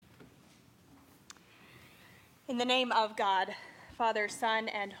In the name of God, Father, Son,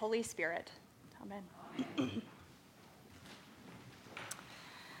 and Holy Spirit. Amen.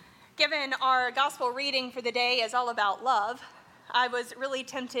 Given our gospel reading for the day is all about love, I was really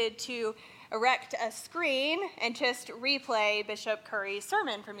tempted to erect a screen and just replay Bishop Curry's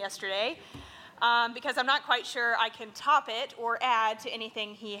sermon from yesterday because I'm not quite sure I can top it or add to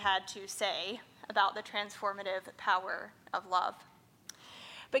anything he had to say about the transformative power of love.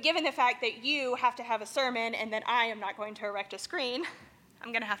 But given the fact that you have to have a sermon and that I am not going to erect a screen,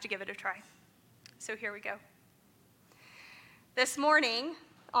 I'm going to have to give it a try. So here we go. This morning,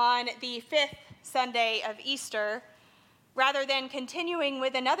 on the 5th Sunday of Easter, rather than continuing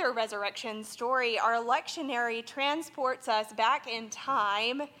with another resurrection story, our lectionary transports us back in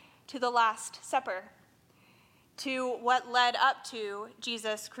time to the Last Supper, to what led up to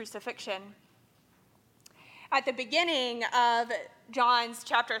Jesus' crucifixion. At the beginning of John's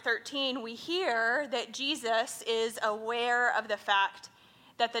chapter 13, we hear that Jesus is aware of the fact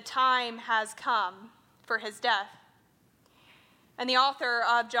that the time has come for his death. And the author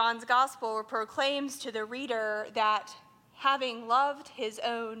of John's gospel proclaims to the reader that having loved his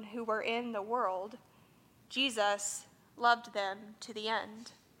own who were in the world, Jesus loved them to the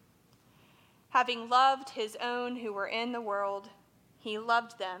end. Having loved his own who were in the world, he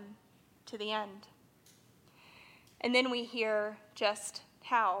loved them to the end. And then we hear just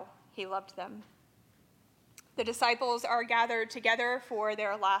how he loved them. The disciples are gathered together for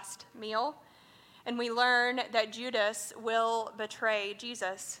their last meal, and we learn that Judas will betray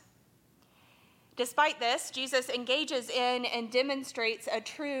Jesus. Despite this, Jesus engages in and demonstrates a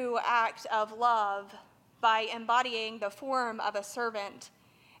true act of love by embodying the form of a servant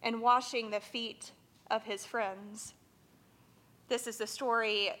and washing the feet of his friends. This is the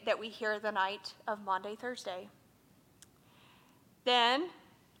story that we hear the night of Maundy Thursday. Then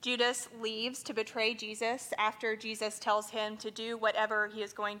Judas leaves to betray Jesus after Jesus tells him to do whatever he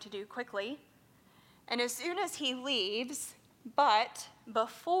is going to do quickly. And as soon as he leaves, but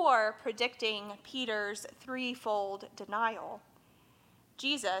before predicting Peter's threefold denial,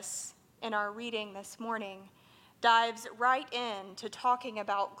 Jesus, in our reading this morning, dives right into talking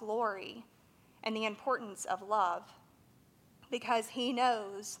about glory and the importance of love, because he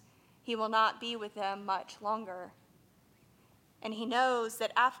knows he will not be with them much longer. And he knows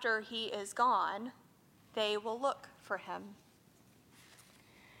that after he is gone, they will look for him.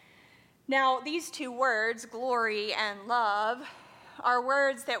 Now, these two words, glory and love, are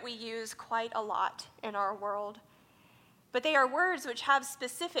words that we use quite a lot in our world. But they are words which have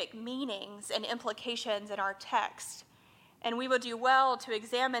specific meanings and implications in our text. And we will do well to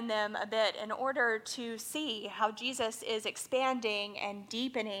examine them a bit in order to see how Jesus is expanding and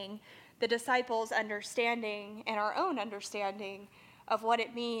deepening the disciples' understanding and our own understanding of what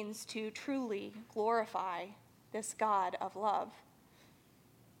it means to truly glorify this God of love.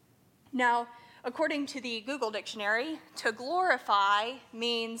 Now, according to the Google Dictionary, to glorify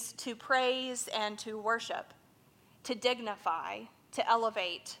means to praise and to worship, to dignify, to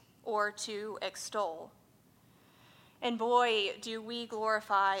elevate, or to extol. And boy, do we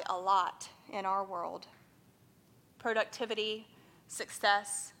glorify a lot in our world. Productivity,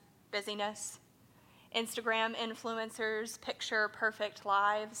 success, busyness, Instagram influencers, picture perfect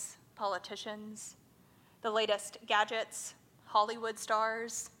lives, politicians, the latest gadgets, Hollywood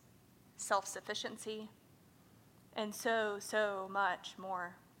stars, self-sufficiency, and so much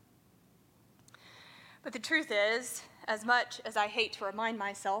more. But the truth is, as much as I hate to remind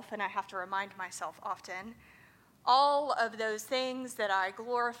myself, and I have to remind myself often, all of those things that I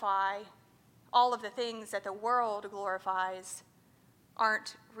glorify, all of the things that the world glorifies,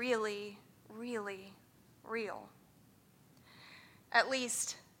 aren't really real. At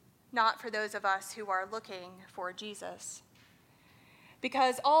least, not for those of us who are looking for Jesus.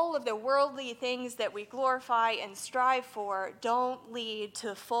 Because all of the worldly things that we glorify and strive for don't lead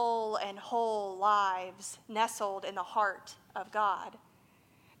to full and whole lives nestled in the heart of God.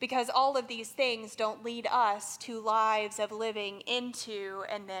 Because all of these things don't lead us to lives of living into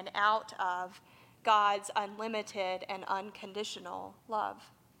and then out of God's unlimited and unconditional love.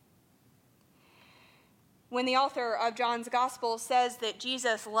 When the author of John's Gospel says that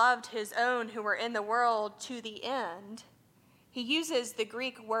Jesus loved his own who were in the world to the end, he uses the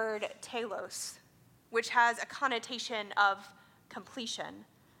Greek word telos, which has a connotation of completion.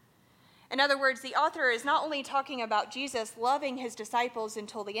 In other words, the author is not only talking about Jesus loving his disciples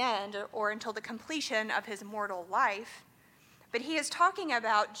until the end or until the completion of his mortal life, but he is talking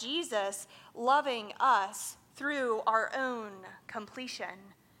about Jesus loving us through our own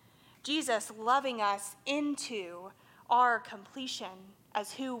completion. Jesus loving us into our completion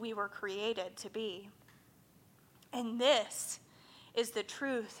as who we were created to be. And this is the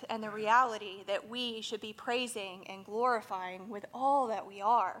truth and the reality that we should be praising and glorifying with all that we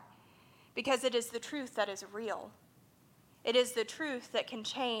are, because it is the truth that is real. It is the truth that can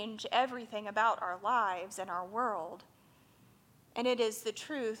change everything about our lives and our world. And it is the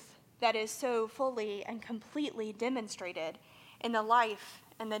truth that is so fully and completely demonstrated in the life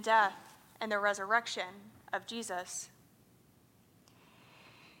and the death and the resurrection of Jesus.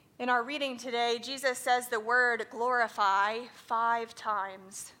 In our reading today, Jesus says the word glorify 5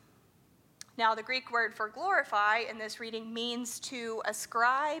 times. Now, the Greek word for glorify in this reading means to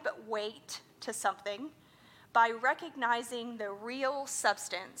ascribe weight to something by recognizing the real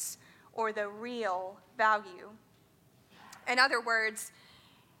substance or the real value. In other words,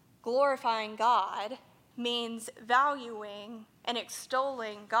 glorifying God means valuing and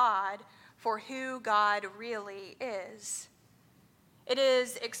extolling God for who God really is. It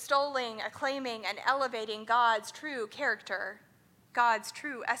is extolling, acclaiming, and elevating God's true character, God's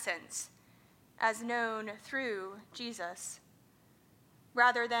true essence, as known through Jesus,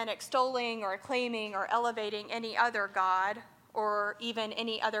 rather than extolling or acclaiming or elevating any other God or even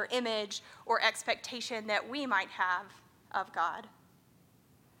any other image or expectation that we might have of God.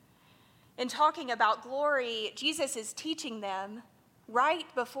 In talking about glory, Jesus is teaching them right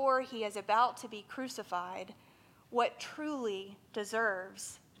before he is about to be crucified what truly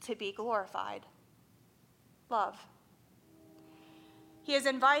deserves to be glorified: love. He is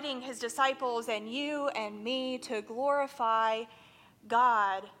inviting his disciples and you and me to glorify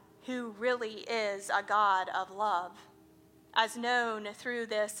God, who really is a God of love, as known through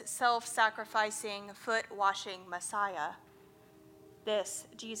this self-sacrificing, foot-washing Messiah, this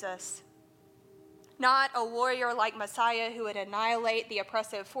Jesus. Not a warrior-like Messiah who would annihilate the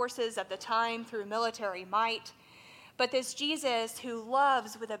oppressive forces of the time through military might, but this Jesus who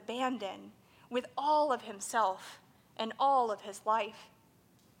loves with abandon, with all of himself and all of his life.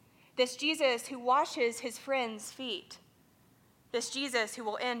 This Jesus who washes his friends' feet. This Jesus who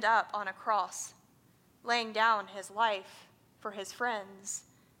will end up on a cross, laying down his life for his friends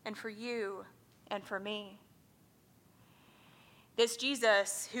and for you and for me. This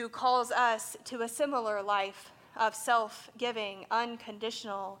Jesus who calls us to a similar life of self-giving,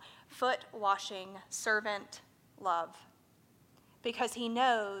 unconditional, foot-washing, servant love, because he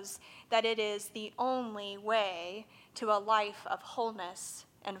knows that it is the only way to a life of wholeness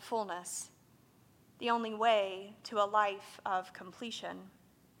and fullness, the only way to a life of completion.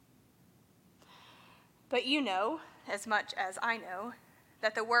 But you know, as much as I know,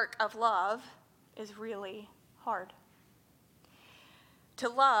 that the work of love is really hard. To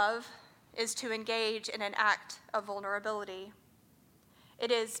love is to engage in an act of vulnerability.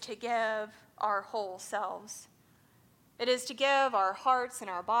 It is to give our whole selves. It is to give our hearts and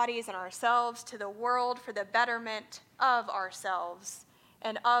our bodies and ourselves to the world for the betterment of ourselves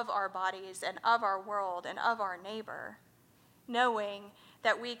and of our bodies and of our world and of our neighbor, knowing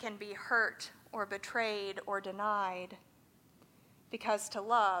that we can be hurt or betrayed or denied. Because to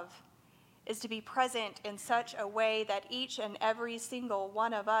love is to be present in such a way that each and every single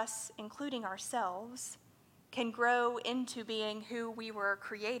one of us, including ourselves, can grow into being who we were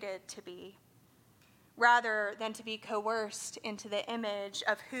created to be, rather than to be coerced into the image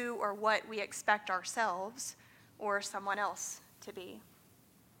of who or what we expect ourselves or someone else to be.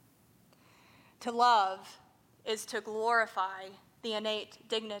 To love is to glorify the innate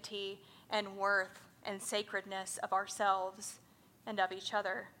dignity and worth and sacredness of ourselves and of each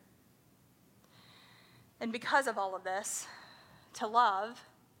other. And because of all of this, to love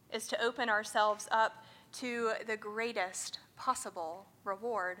is to open ourselves up to the greatest possible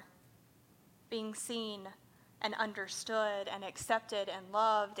reward: being seen and understood and accepted and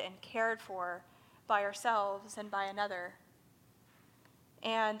loved and cared for by ourselves and by another.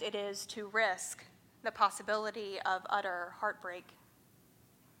 And it is to risk the possibility of utter heartbreak.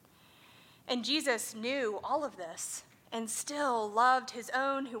 And Jesus knew all of this and still loved his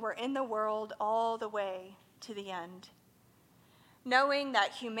own who were in the world all the way to the end. Knowing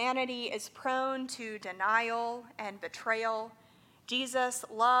that humanity is prone to denial and betrayal, Jesus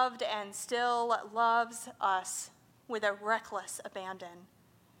loved and still loves us with a reckless abandon.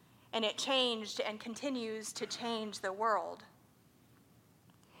 And it changed and continues to change the world.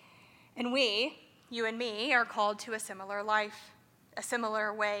 And we, you and me, are called to a similar life, a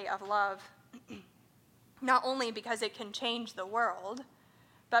similar way of love. Not only because it can change the world,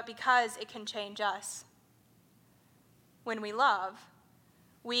 but because it can change us. When we love,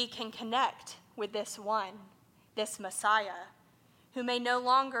 we can connect with this one, this Messiah, who may no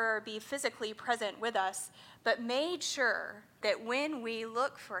longer be physically present with us, but made sure that when we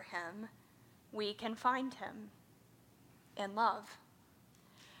look for him, we can find him. in love.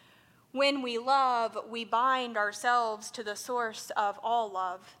 When we love, we bind ourselves to the source of all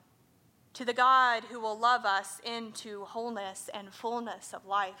love, to the God who will love us into wholeness and fullness of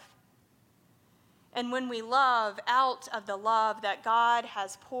life. And when we love out of the love that God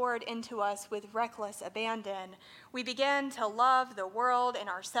has poured into us with reckless abandon, we begin to love the world and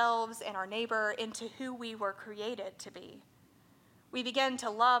ourselves and our neighbor into who we were created to be. We begin to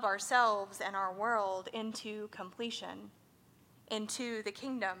love ourselves and our world into completion, into the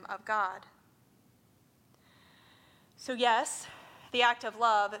kingdom of God. So yes, the act of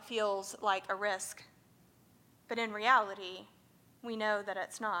love feels like a risk, but in reality, we know that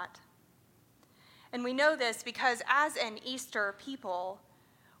it's not. And we know this because as an Easter people,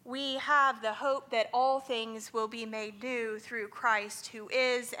 we have the hope that all things will be made new through Christ, who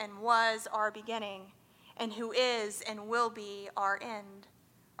is and was our beginning, and who is and will be our end,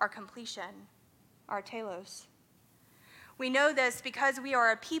 our completion, our telos. We know this because we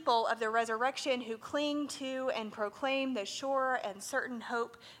are a people of the resurrection who cling to and proclaim the sure and certain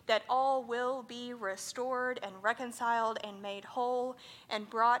hope that all will be restored and reconciled and made whole and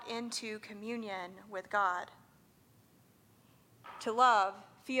brought into communion with God. To love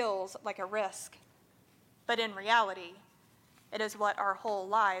feels like a risk, but in reality, it is what our whole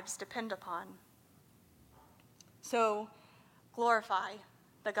lives depend upon. So glorify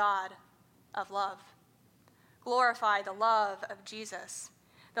the God of love. Glorify the love of Jesus,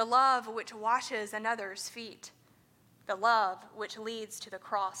 the love which washes another's feet, the love which leads to the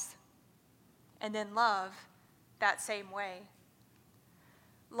cross, and then love that same way.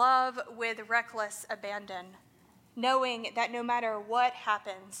 Love with reckless abandon, knowing that no matter what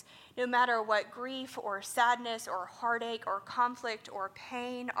happens, no matter what grief or sadness or heartache or conflict or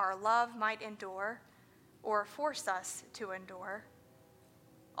pain our love might endure or force us to endure,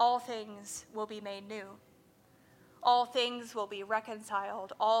 all things will be made new. All things will be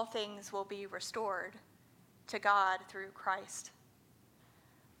reconciled. All things will be restored to God through Christ.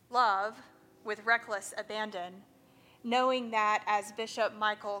 Love with reckless abandon, knowing that, as Bishop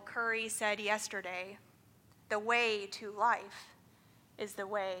Michael Curry said yesterday, the way to life is the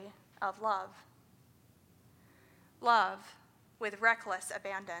way of love. Love with reckless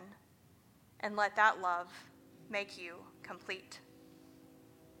abandon, and let that love make you complete.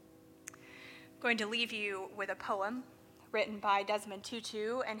 I'm going to leave you with a poem written by Desmond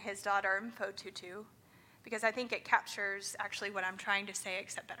Tutu and his daughter Mpho Tutu, because I think it captures actually what I'm trying to say,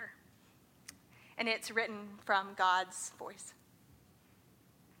 except better. And it's written from God's voice.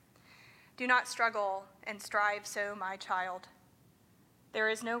 Do not struggle and strive so, my child. There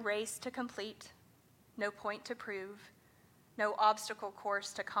is no race to complete, no point to prove, no obstacle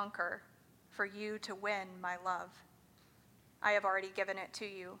course to conquer for you to win my love. I have already given it to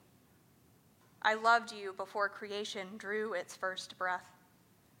you. I loved you before creation drew its first breath.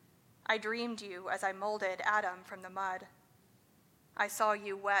 I dreamed you as I molded Adam from the mud. I saw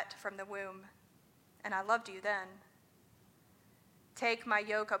you wet from the womb, and I loved you then. Take my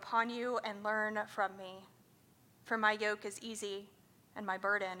yoke upon you and learn from me, for my yoke is easy and my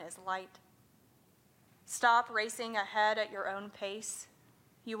burden is light. Stop racing ahead at your own pace.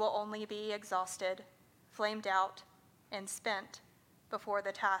 You will only be exhausted, flamed out, and spent before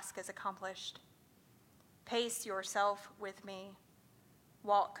the task is accomplished. Pace yourself with me.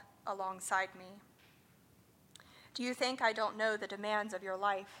 Walk alongside me. Do you think I don't know the demands of your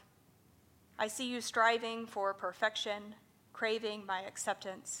life? I see you striving for perfection, craving my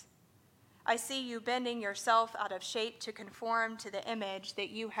acceptance. I see you bending yourself out of shape to conform to the image that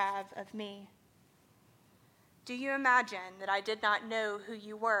you have of me. Do you imagine that I did not know who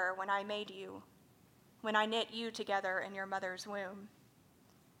you were when I made you, when I knit you together in your mother's womb?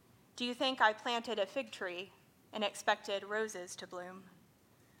 Do you think I planted a fig tree and expected roses to bloom?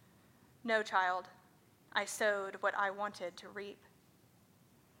 No, child, I sowed what I wanted to reap.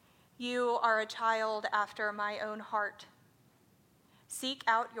 You are a child after my own heart. Seek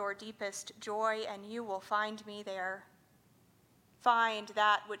out your deepest joy, and you will find me there. Find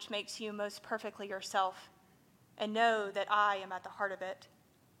that which makes you most perfectly yourself, and know that I am at the heart of it.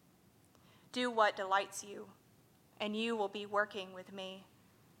 Do what delights you, and you will be working with me,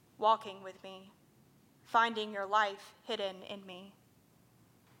 walking with me, finding your life hidden in me.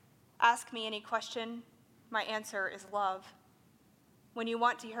 Ask me any question, my answer is love. When you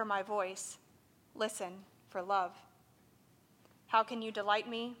want to hear my voice, listen for love. How can you delight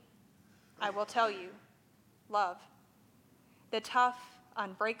me? I will tell you, love. The tough,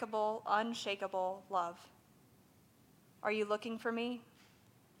 unbreakable, unshakable love. Are you looking for me?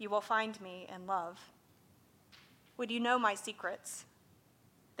 You will find me in love. Would you know my secrets?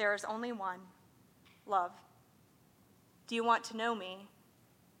 There is only one, love. Do you want to know me?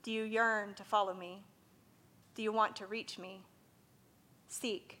 Do you yearn to follow me? Do you want to reach me?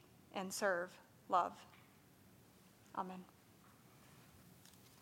 Seek and serve love. Amen.